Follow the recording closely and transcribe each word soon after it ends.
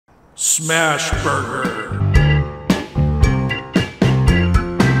Smashburger.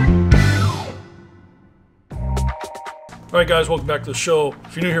 Alright guys, welcome back to the show.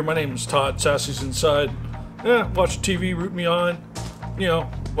 If you're new here, my name is Todd, Sassy's Inside. Watch TV, root me on, you know,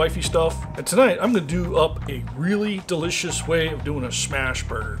 wifey stuff. And tonight I'm going to do up a really delicious way of doing a smash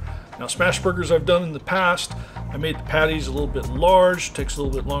burger. Now smash burgers I've done in the past, I made the patties a little bit large, takes a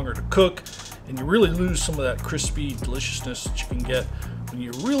little bit longer to cook, and you really lose some of that crispy deliciousness that you can get when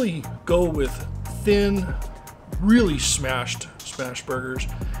you really go with thin, really smashed smash burgers,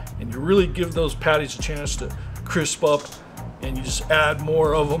 and you really give those patties a chance to crisp up, and you just add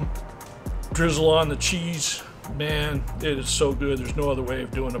more of them, drizzle on the cheese. Man, it is so good. There's no other way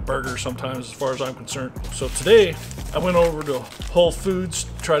of doing a burger sometimes as far as I'm concerned. So today I went over to Whole Foods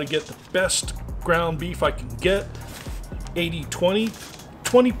to try to get the best ground beef I can get. 80-20,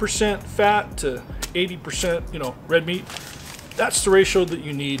 20% fat to 80%, you know, red meat. That's the ratio that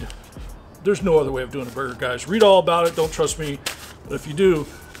you need. There's no other way of doing a burger, guys. Read all about it. Don't trust me. But if you do,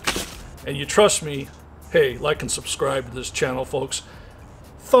 and you trust me, hey, like and subscribe to this channel, folks.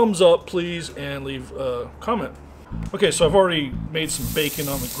 Thumbs up, please, and leave a comment. Okay, so I've already made some bacon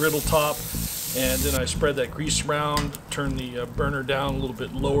on the griddle top, and then I spread that grease around, turn the burner down a little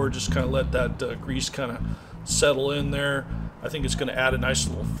bit lower, just kind of let that grease kind of settle in there. I think it's going to add a nice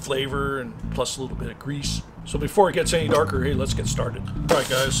little flavor and plus a little bit of grease. So before it gets any darker, hey, let's get started. All right,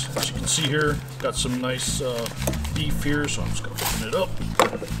 guys, as you can see here, got some nice beef here, so I'm just going to open it up.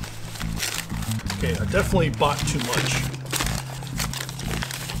 Okay, I definitely bought too much.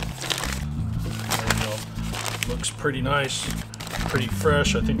 There we go. Looks pretty nice, pretty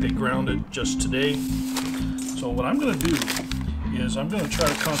fresh. I think they ground it just today. So what I'm going to do is I'm going to try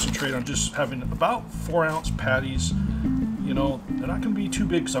to concentrate on just having about 4-ounce patties. You know, they're not going to be too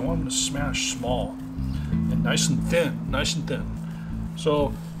big because I want them to smash small and nice and thin, nice and thin.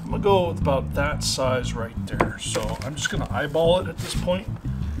 So I'm going to go with about that size right there. So I'm just going to eyeball it at this point.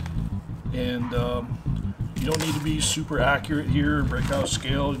 And you don't need to be super accurate here, break out a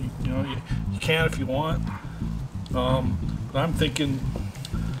scale. You know, you can if you want. But I'm thinking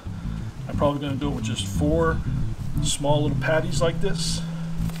I'm probably going to go with just 4 small little patties like this.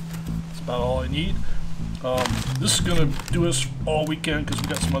 That's about all I need. This is going to do us all weekend because we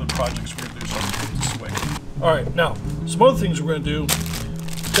got some other projects we're going to do, so I'm going to put this away. Alright, now, some other things we're going to do.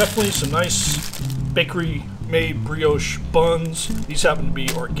 Definitely some nice bakery made brioche buns. These happen to be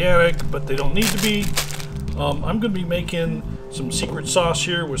organic, but they don't need to be. I'm going to be making some secret sauce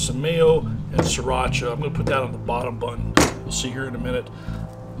here with some mayo and sriracha. I'm going to put that on the bottom bun. You'll see here in a minute.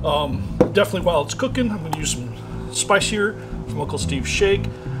 Definitely while it's cooking, I'm going to use some SpicyR from Uncle Steve's Shake.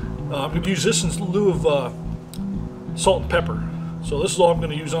 I'm going to use this in lieu of salt and pepper. So this is all I'm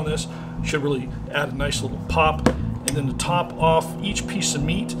going to use on this. Should really add a nice little pop. And then to top off each piece of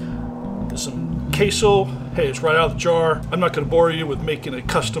meat is some queso. Hey, it's right out of the jar. I'm not going to bore you with making a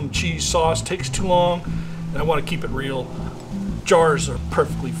custom cheese sauce. It takes too long, and I want to keep it real. Jars are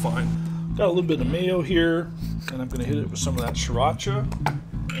perfectly fine. Got a little bit of mayo here, and I'm going to hit it with some of that sriracha,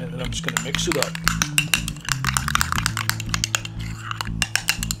 and then I'm just going to mix it up.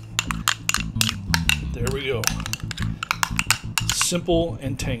 There we go. Simple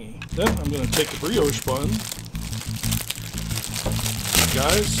and tangy. Then I'm going to take a brioche bun,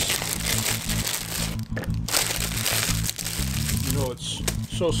 guys. You know, it's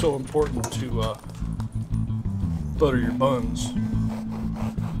so important to butter your buns.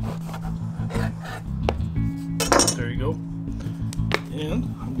 There you go. And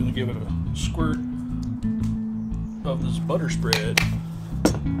I'm going to give it a squirt of this butter spread.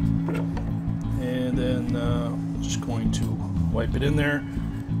 And then just going to wipe it in there.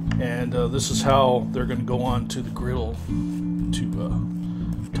 And this is how they're going to go on to the griddle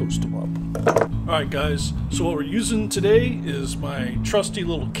to toast them up. Alright guys, so what we're using today is my trusty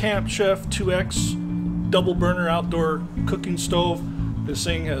little Camp Chef 2X double burner outdoor cooking stove. This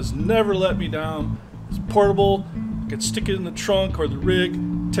thing has never let me down. It's portable. I can stick it in the trunk or the rig,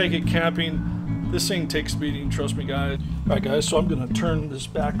 take it camping. This thing takes beating, trust me guys. Alright guys, so I'm going to turn this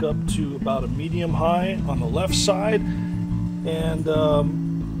back up to about a medium high on the left side and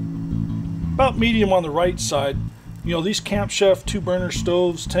about medium on the right side. You know, these Camp Chef 2-burner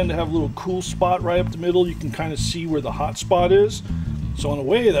stoves tend to have a little cool spot right up the middle. You can kind of see where the hot spot is. So in a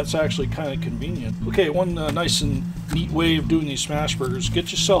way, that's actually kind of convenient. Okay, one nice and neat way of doing these smash burgers,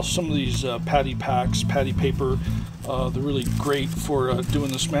 get yourself some of these patty packs, patty paper. They're really great for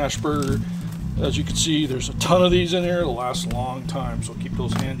doing the smash burger. As you can see, there's a ton of these in here. It'll last a long time, so keep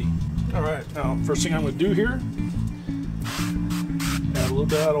those handy. All right, now first thing I'm going to do here, add a little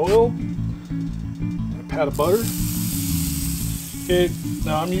bit of oil, and a pat of butter. Okay,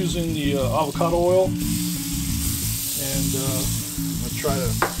 now I'm using the avocado oil, and I'm going to try to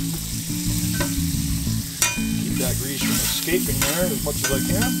keep that grease from escaping there as much as I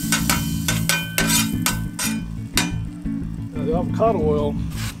can. Now the avocado oil,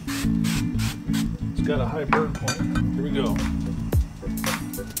 it's got a high burn point. Here we go.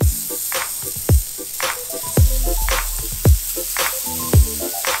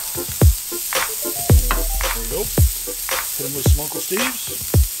 There we go. Hit him with some Uncle Steve's.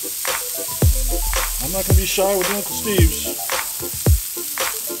 I'm not going to be shy with the Uncle Steve's.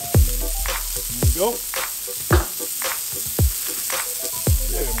 There we go.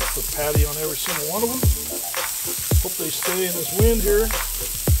 Okay, I'm going to put patty on every single one of them. Hope they stay in this wind here.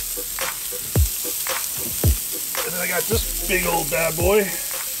 And then I got this big old bad boy. And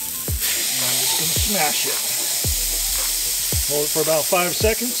I'm just going to smash it. Hold it for about 5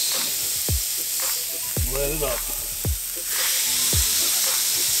 seconds. Let it up.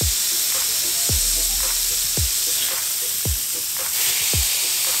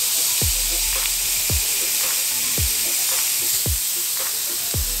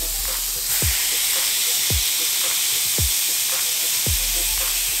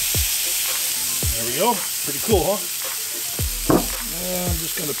 There we go. Pretty cool, huh? And I'm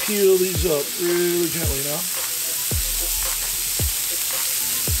just going to peel these up really gently now.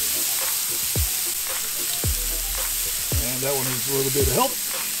 And that one needs a little bit of help.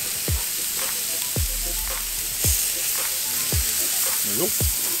 There we go.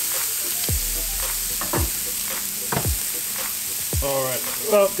 Alright,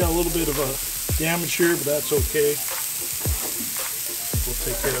 well, got a little bit of a damage here, but that's okay. We'll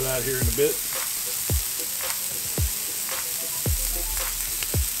take care of that here in a bit.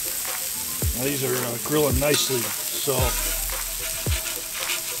 Now these are grilling nicely, so we'll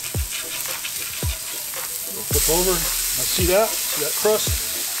flip over. Now see that? See that crust?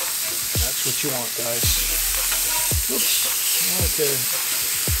 That's what you want, guys. Oops. Okay.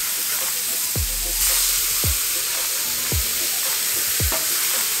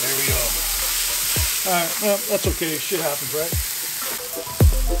 There we go. Alright, well, that's okay. Shit happens, right?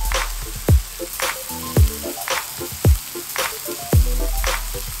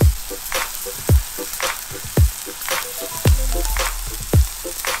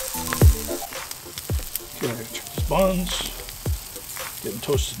 Okay, check these buns. Getting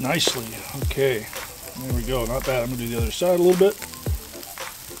toasted nicely. Okay, there we go. Not bad. I'm going to do the other side a little bit.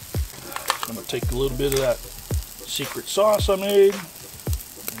 I'm going to take a little bit of that secret sauce I made.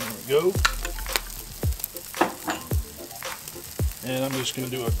 There we go. And I'm just going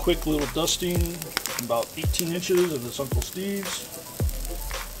to do a quick little dusting, about 18 inches of this Uncle Steve's.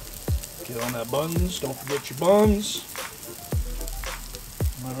 Get on that buns. Don't forget your buns.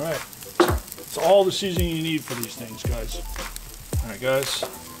 All right. It's all the seasoning you need for these things, guys. All right, guys. I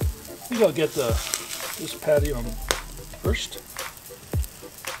think I'll get this patty on first.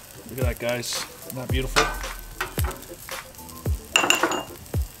 Look at that, guys. Isn't that beautiful?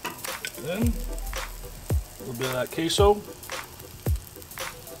 Then a little bit of that queso.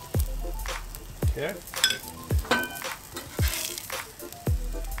 Okay.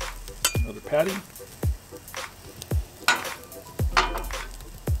 Another patty.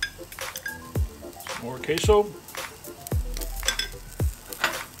 Some more queso.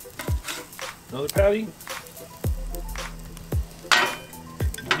 Another patty.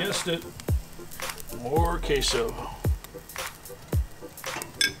 You guessed it. More queso.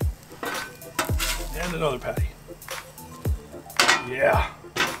 And another patty. Yeah.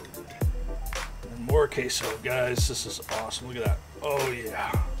 And more queso. Guys, this is awesome. Look at that. Oh,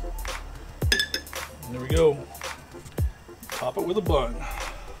 yeah. And there we go. Top it with a bun.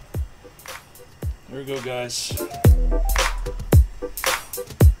 There we go, guys.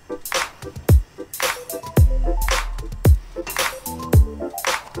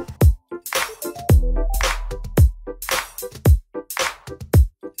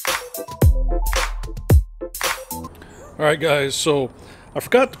 Alright guys, so I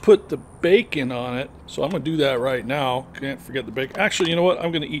forgot to put the bacon on it, so I'm going to do that right now. Can't forget the bacon. Actually, you know what?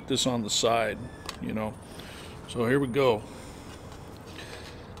 I'm going to eat this on the side, you know. So here we go.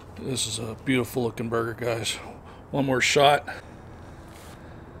 This is a beautiful looking burger, guys. One more shot.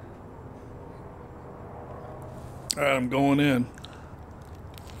 Alright, I'm going in.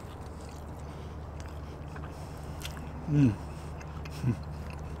 Mmm.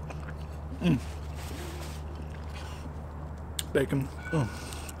 Mmm. Bacon. Oh.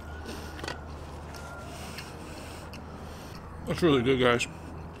 That's really good, guys.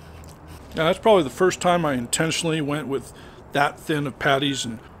 Yeah, that's probably the first time I intentionally went with that thin of patties,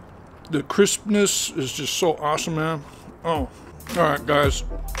 and the crispness is just so awesome, man. Oh, All right, guys.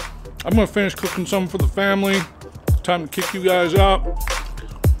 I'm gonna finish cooking some for the family. Time to kick you guys out.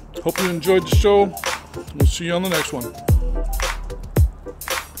 Hope you enjoyed the show. We'll see you on the next one.